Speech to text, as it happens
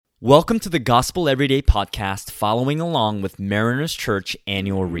Welcome to the Gospel Everyday podcast, following along with Mariners Church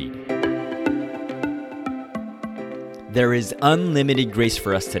Annual Read. There is unlimited grace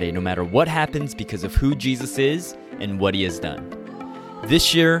for us today, no matter what happens, because of who Jesus is and what he has done.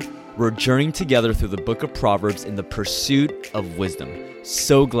 This year, we're journeying together through the book of Proverbs in the pursuit of wisdom.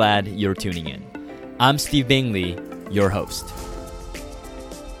 So glad you're tuning in. I'm Steve Bingley, your host.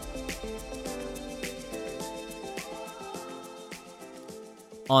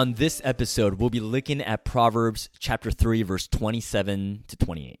 On this episode, we'll be looking at Proverbs chapter 3, verse 27 to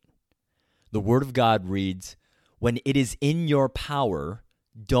 28. The Word of God reads, "When it is in your power,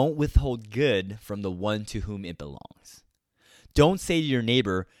 don't withhold good from the one to whom it belongs. Don't say to your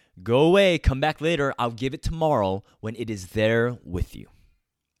neighbor, 'Go away, come back later, I'll give it tomorrow,' when it is there with you."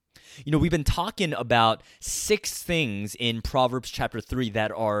 You know, we've been talking about 6 things in Proverbs chapter 3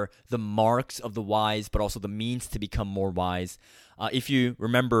 that are the marks of the wise, but also the means to become more wise. If you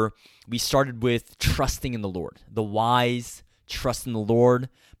remember, we started with trusting in the Lord. The wise trust in the Lord,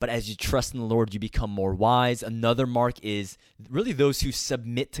 but as you trust in the Lord, you become more wise. Another mark is really those who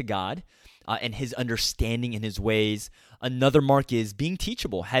submit to God and his understanding in his ways. Another mark is being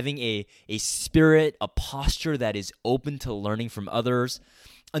teachable, having a spirit, a posture that is open to learning from others.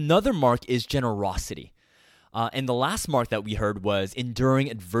 Another mark is generosity. And the last mark that we heard was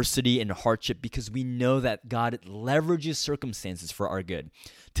enduring adversity and hardship, because we know that God leverages circumstances for our good.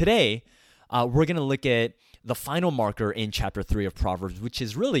 Today, we're going to look at the final marker in chapter 3 of Proverbs, which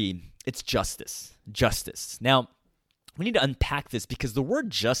is really, it's justice. Justice. Now, we need to unpack this because the word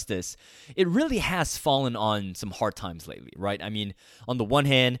justice, it really has fallen on some hard times lately, right? I mean, on the one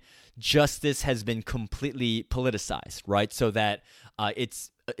hand, justice has been completely politicized, right? So that it's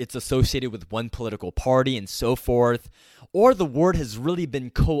associated with one political party and so forth, or the word has really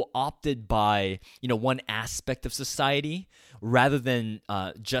been co-opted by, one aspect of society rather than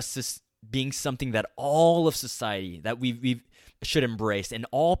justice being something that all of society, that we should embrace and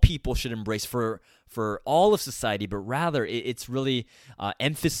all people should embrace for all of society, but rather it's really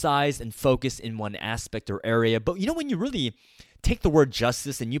emphasized and focused in one aspect or area. But when you really take the word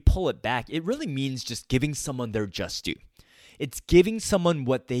justice and you pull it back, it really means just giving someone their just due. It's giving someone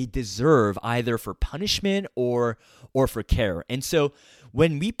what they deserve, either for punishment or for care. And so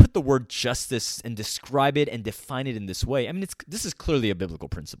when we put the word justice and describe it and define it in this way, I mean, this is clearly a biblical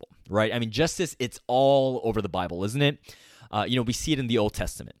principle, right? I mean, justice, it's all over the Bible, isn't it? We see it in the Old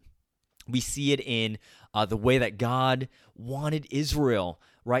Testament. We see it in the way that God wanted Israel,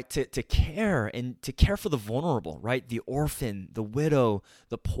 right, to care and to care for the vulnerable, right, the orphan, the widow,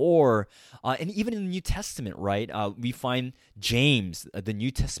 the poor, and even in the New Testament, right, we find James, the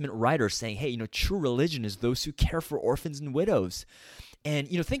New Testament writer, saying, hey, true religion is those who care for orphans and widows. And,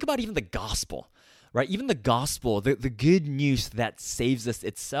 think about even the gospel, right, even the gospel, the good news that saves us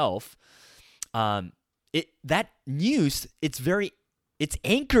itself, that news, it's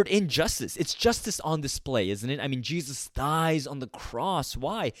anchored in justice. It's justice on display, isn't it? I mean, Jesus dies on the cross.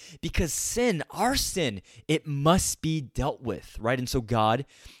 Why? Because sin, our sin, it must be dealt with, right? And so God,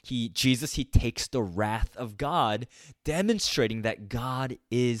 Jesus takes the wrath of God, demonstrating that God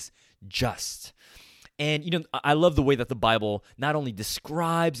is just. And, I love the way that the Bible not only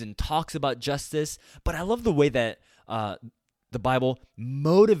describes and talks about justice, but I love the way that the Bible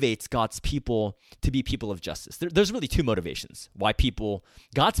motivates God's people to be people of justice. There's really 2 motivations why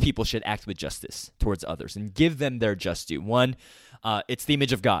God's people should act with justice towards others and give them their just due. One, it's the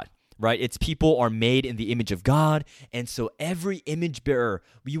image of God, right? It's people are made in the image of God, and so every image bearer,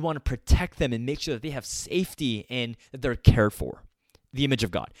 we want to protect them and make sure that they have safety and that they're cared for. The image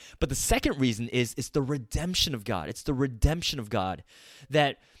of God. But the second reason is it's the redemption of God. It's the redemption of God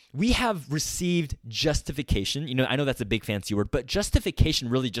that we have received justification. I know that's a big fancy word, but justification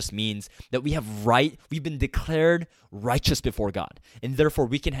really just means that we've been declared righteous before God. And therefore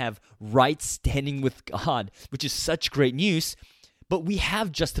we can have right standing with God, which is such great news. But we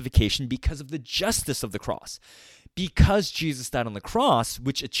have justification because of the justice of the cross. Because Jesus died on the cross,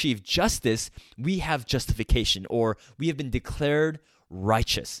 which achieved justice, we have justification, or we have been declared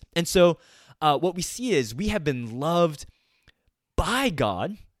righteous. And so what we see is we have been loved by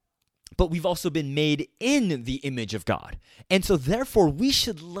God, but we've also been made in the image of God. And so therefore, we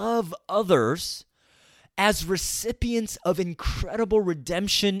should love others as recipients of incredible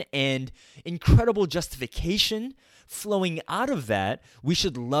redemption and incredible justification. Flowing out of that, we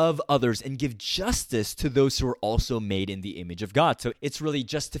should love others and give justice to those who are also made in the image of God. So it's really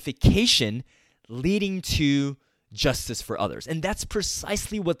justification leading to justice for others. And that's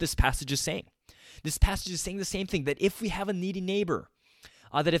precisely what this passage is saying. This passage is saying the same thing, that if we have a needy neighbor,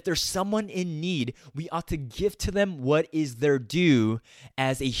 that if there's someone in need, we ought to give to them what is their due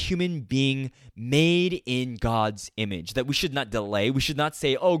as a human being made in God's image. That we should not delay. We should not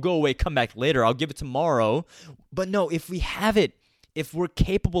say, oh, go away, come back later, I'll give it tomorrow. But no, if we have it, if we're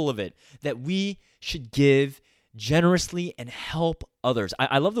capable of it, that we should give generously and help others.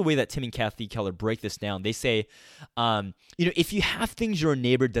 I love the way that Tim and Kathy Keller break this down. They say, if you have things your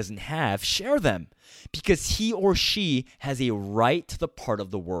neighbor doesn't have, share them, because he or she has a right to the part of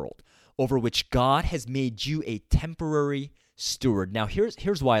the world over which God has made you a temporary steward. Now,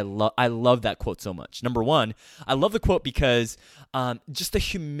 here's why I love that quote so much. Number one, I love the quote because just the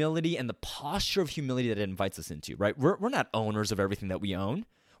humility and the posture of humility that it invites us into, right? We're not owners of everything that we own.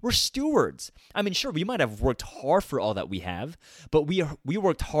 We're stewards. I mean, sure, we might have worked hard for all that we have, but we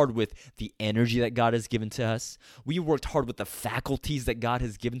worked hard with the energy that God has given to us. We worked hard with the faculties that God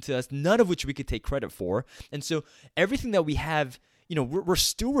has given to us, none of which we could take credit for. And so everything that we have, we're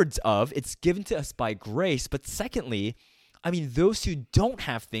stewards of. It's given to us by grace. But secondly, I mean, those who don't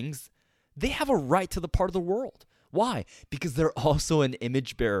have things, they have a right to the part of the world. Why? Because they're also an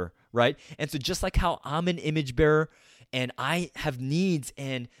image bearer, right? And so just like how I'm an image bearer, and I have needs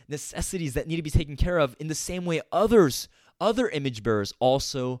and necessities that need to be taken care of, in the same way other image bearers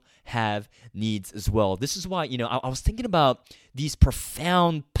also have needs as well. This is why, I was thinking about these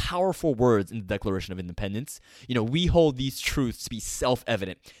profound, powerful words in the Declaration of Independence. We hold these truths to be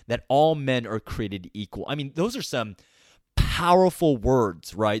self-evident, that all men are created equal. I mean, those are some powerful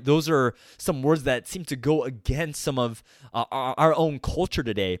words, right? Those are some words that seem to go against some of our own culture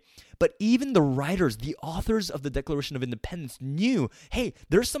today. But even the writers, the authors of the Declaration of Independence knew, hey,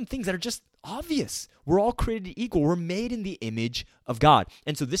 there's some things that are just obvious. We're all created equal. We're made in the image of God.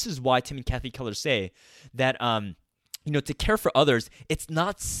 And so this is why Tim and Kathy Keller say that, to care for others, it's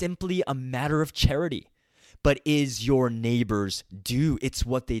not simply a matter of charity, but is your neighbor's due. It's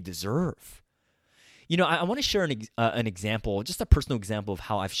what they deserve. I want to share an example, just a personal example of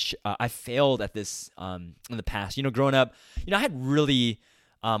how I've failed at this in the past. Growing up, I had really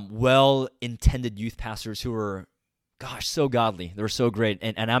well-intended youth pastors who were, so godly. They were so great,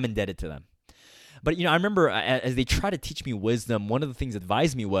 and I'm indebted to them. But, I remember as they tried to teach me wisdom, one of the things they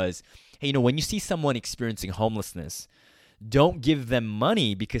advised me was, hey, when you see someone experiencing homelessness, don't give them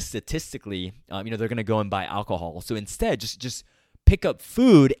money because statistically, they're going to go and buy alcohol. So instead, just pick up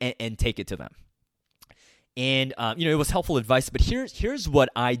food and take it to them. And it was helpful advice, but here's what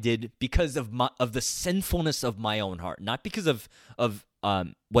I did because of the sinfulness of my own heart, not because of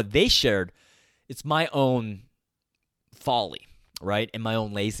what they shared. It's my own folly, right, and my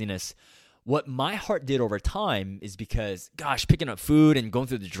own laziness. What my heart did over time is because, picking up food and going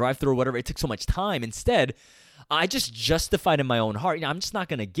through the drive-thru or whatever, it took so much time. Instead, I just justified in my own heart, I'm just not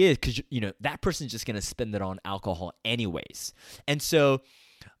going to give because that person's just going to spend it on alcohol anyways, and so.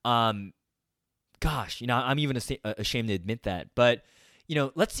 I'm even ashamed to admit that. But,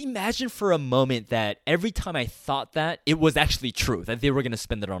 let's imagine for a moment that every time I thought that, it was actually true, that they were going to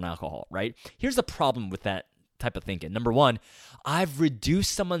spend it on alcohol, right? Here's the problem with that type of thinking. Number one, I've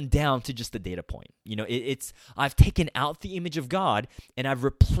reduced someone down to just a data point. I've taken out the image of God, and I've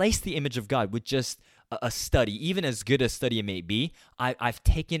replaced the image of God with just a study. Even as good a study it may be, I've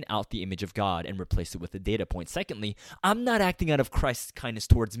taken out the image of God and replaced it with a data point. Secondly, I'm not acting out of Christ's kindness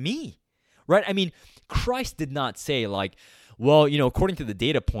towards me. Right? I mean, Christ did not say according to the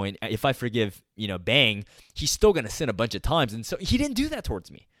data point, if I forgive, bang, he's still going to sin a bunch of times. And so he didn't do that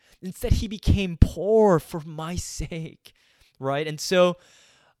towards me. Instead, he became poor for my sake. Right? And so,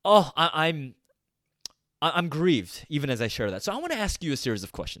 I'm grieved even as I share that. So I want to ask you a series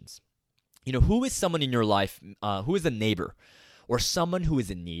of questions. Who is someone in your life, who is a neighbor or someone who is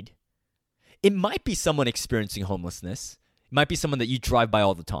in need? It might be someone experiencing homelessness. It might be someone that you drive by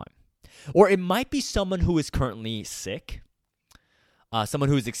all the time. Or it might be someone who is currently sick, someone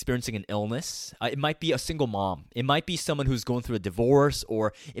who is experiencing an illness. It might be a single mom. It might be someone who's going through a divorce,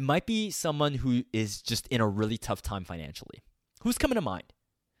 or it might be someone who is just in a really tough time financially. Who's coming to mind?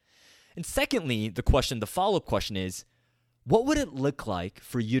 And secondly, the follow-up question is, what would it look like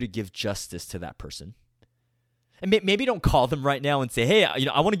for you to give justice to that person? And maybe don't call them right now and say, hey,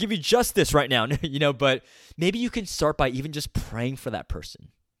 I want to give you justice right now, but maybe you can start by even just praying for that person.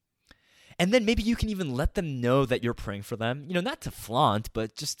 And then maybe you can even let them know that you're praying for them, not to flaunt,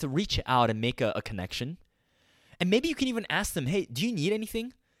 but just to reach out and make a connection. And maybe you can even ask them, hey, do you need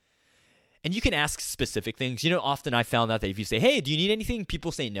anything? And you can ask specific things. Often I found out that if you say, hey, do you need anything?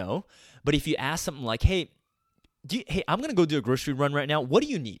 People say no. But if you ask something like, hey, I'm going to go do a grocery run right now. What do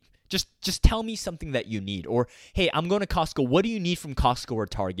you need? Just tell me something that you need. Or, hey, I'm going to Costco. What do you need from Costco or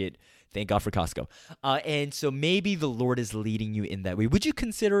Target Thank God for Costco. And so maybe the Lord is leading you in that way. Would you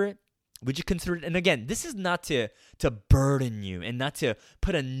consider it? Would you consider it? And again, this is not to burden you and not to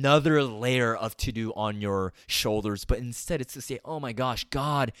put another layer of to-do on your shoulders, but instead it's to say, oh my gosh,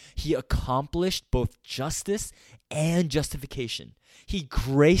 God, He accomplished both justice and justification. He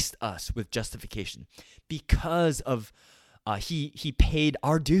graced us with justification because of He paid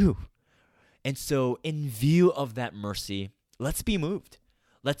our due. And so in view of that mercy, let's be moved.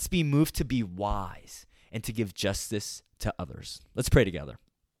 Let's be moved to be wise and to give justice to others. Let's pray together.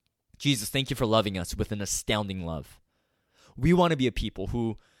 Jesus, thank you for loving us with an astounding love. We want to be a people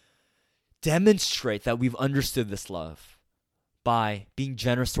who demonstrate that we've understood this love by being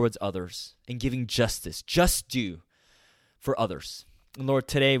generous towards others and giving justice, just due for others. And Lord,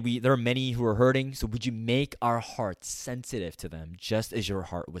 today there are many who are hurting, so would you make our hearts sensitive to them just as your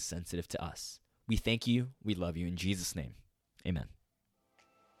heart was sensitive to us. We thank you. We love you. In Jesus' name, amen.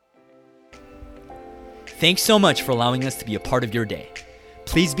 Thanks so much for allowing us to be a part of your day.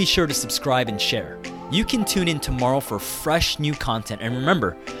 Please be sure to subscribe and share. You can tune in tomorrow for fresh new content. And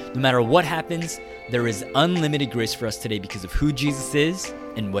remember, no matter what happens, there is unlimited grace for us today because of who Jesus is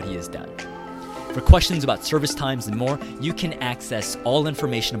and what He has done. For questions about service times and more, you can access all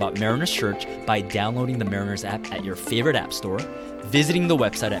information about Mariners Church by downloading the Mariners app at your favorite app store, visiting the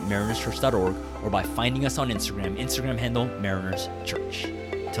website at marinerschurch.org, or by finding us on Instagram handle Mariners Church.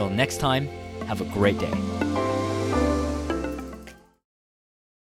 Till next time, have a great day.